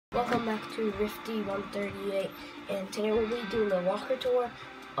Welcome back to Rifty 138, and today we'll be doing the walker tour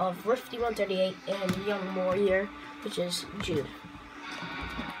of Rifty 138 and Young Warrior, which is Jude.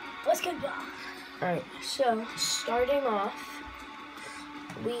 Let's go. Alright, so starting off,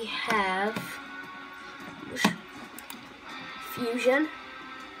 we have Fusion,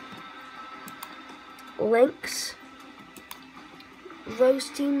 Lynx, Rose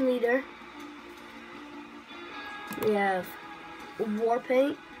Team Leader, we have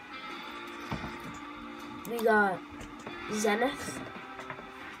Warpaint, we got Zenith,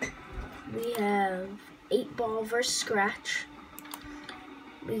 we have 8-Ball vs Scratch,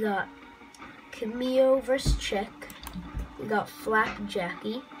 we got Cameo vs Chick, we got Flap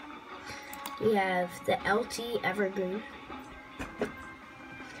Jackie, we have the LT Evergreen,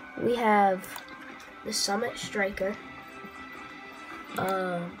 we have the Summit Striker,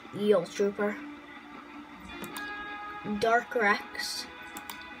 Eel Trooper, Dark Rex,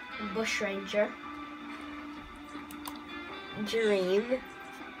 Bush Ranger, Dream,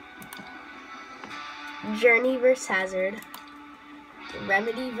 Journey vs Hazard,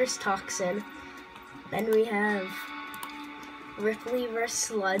 Remedy vs Toxin, then we have Ripley vs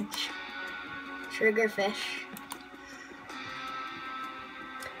Sludge, Triggerfish,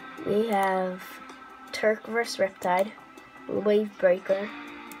 we have Turk vs Riptide, Wave Breaker,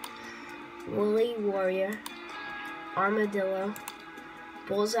 Woolly Warrior, Armadillo,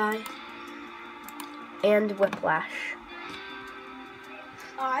 Bullseye, and Whiplash.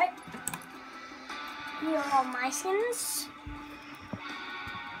 Alright. Here are all my skins.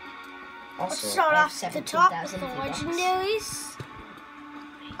 Also, Let's start off at the top with the V-Bucks. legendaries.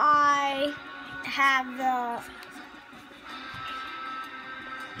 I have the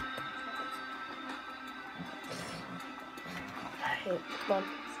Hey, come on.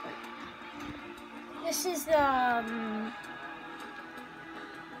 This is the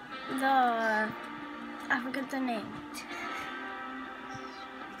I forget the name.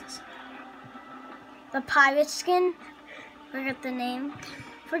 The pirate skin. Forget the name.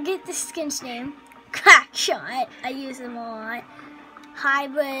 Forget the skin's name. Crackshot. I use them a lot.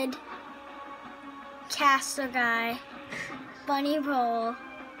 Hybrid. Caster guy. Bunny roll.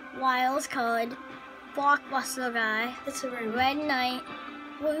 Wild card. Blockbuster guy. It's a Red Knight.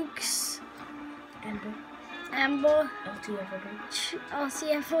 Luke's. Amber, Amber. LT Evergreen,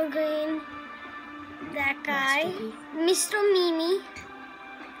 LC Evergreen, that guy, Master Mr. Mimi,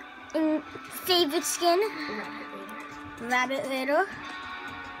 and favorite skin, Rabbit Raider,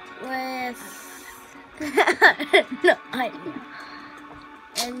 with no idea.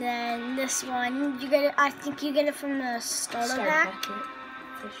 And then this one, you get it. I think you get it from the starter pack.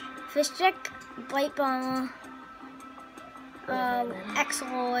 Fish Chick, Blight Bomber,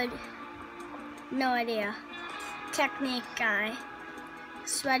 X-Lord. No idea. Technique guy,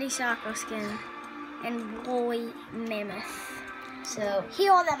 Sweaty Soccer skin, and Woolly Mammoth. So,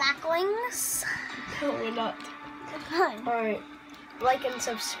 Here are the backlings. no, we're not. Fun. Alright, like and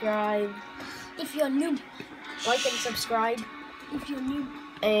subscribe. If you're new. Like and subscribe, If you're new.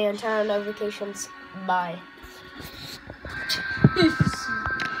 and turn on notifications. Bye.